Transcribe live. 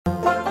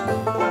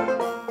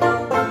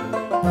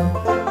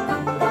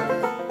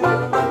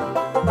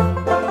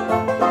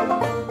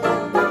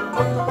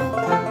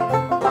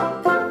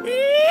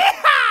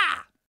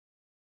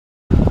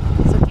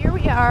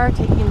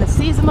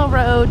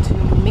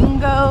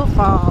Mingo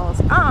Falls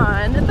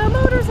on the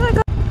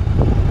motorcycle.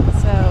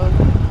 So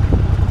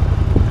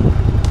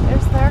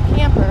there's their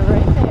camper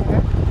right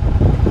there.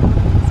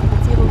 So you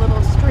can see the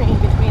little stream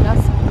between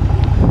us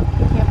and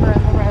the camper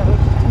and the road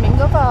to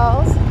Mingo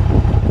Falls.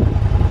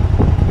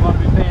 You want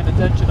to be paying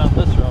attention on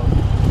this road.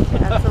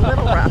 Yeah, it's a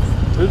little rough.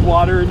 There's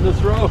water in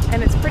this road.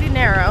 And it's pretty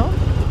narrow,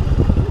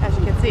 as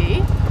you can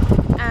see.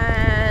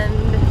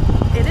 And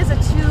it is a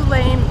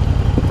 2-lane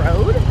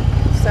road,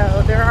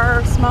 so there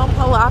are small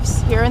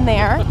pull-offs here and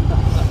there.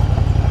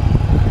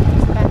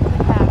 There's the back of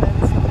the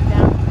cabins,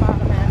 down at the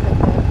bottom end of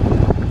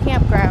the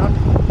campground.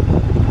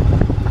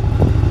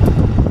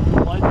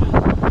 Ledges.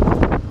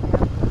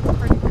 Yeah,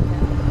 pretty good.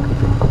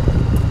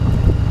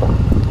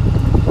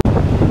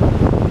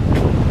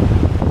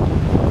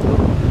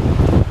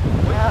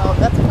 Wow,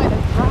 that's quite a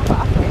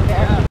drop-off right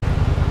there. Yeah.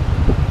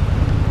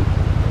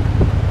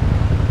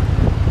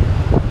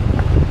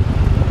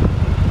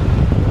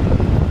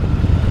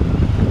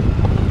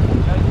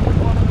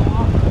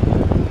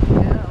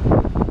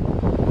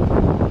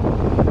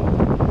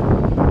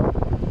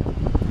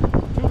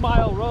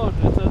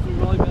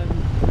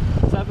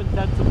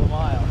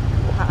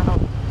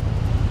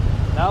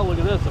 Now look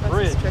at this, a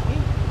bridge.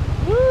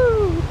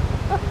 Woo!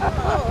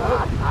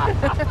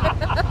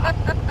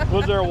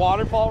 Was there a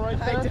waterfall right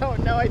there? I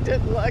don't know, I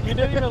didn't look. You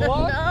didn't even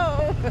look?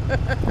 No.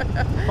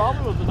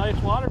 Probably was a nice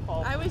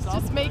waterfall. I was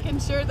just making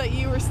sure that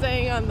you were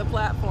staying on the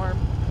platform.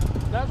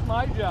 That's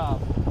my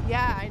job.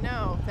 Yeah, I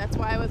know. That's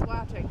why I was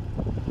watching.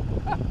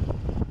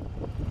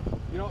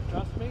 You don't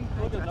trust me?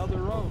 Look at another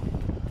road.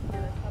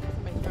 Yeah, that's probably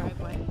my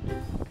driveway.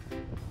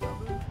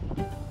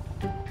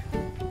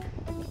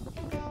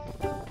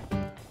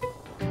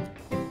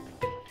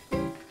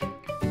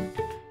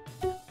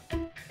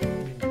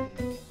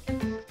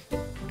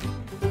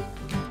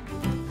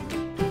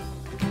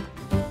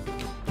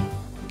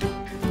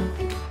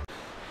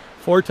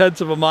 4/10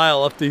 of a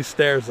mile up these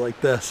stairs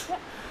like this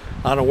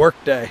on a work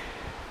day.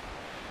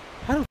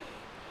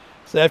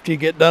 So after you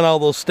get done all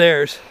those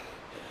stairs,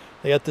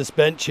 they got this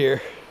bench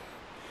here.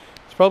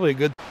 It's probably a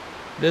good,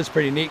 it is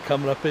pretty neat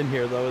coming up in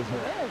here though, isn't it?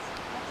 It is,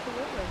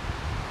 absolutely.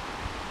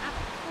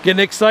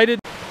 Getting excited?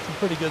 Some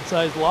pretty good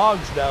sized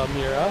logs down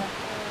here, huh?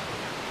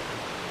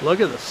 Look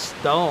at the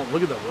stone,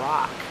 look at the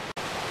rock.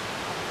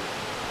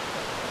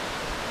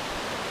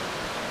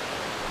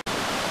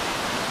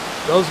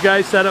 Those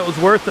guys said it was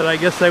worth it. I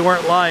guess they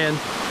weren't lying.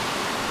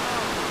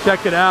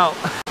 Check it out.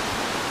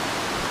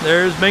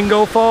 There's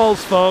Mingo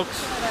Falls,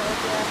 folks.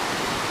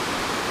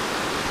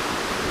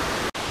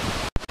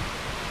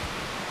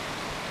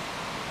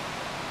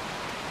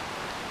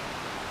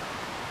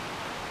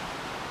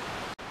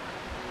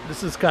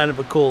 This is kind of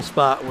a cool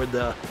spot where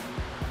the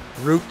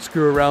roots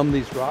grew around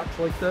these rocks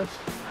like this.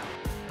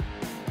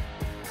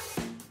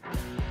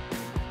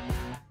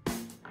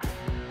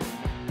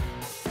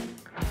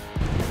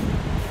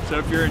 So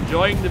if you're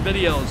enjoying the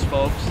videos,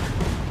 folks,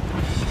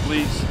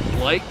 please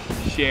like,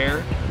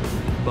 share,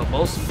 but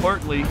most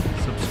importantly,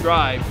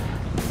 subscribe.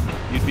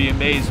 You'd be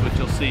amazed what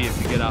you'll see if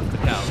you get off the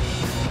couch.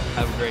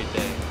 Have a great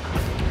day.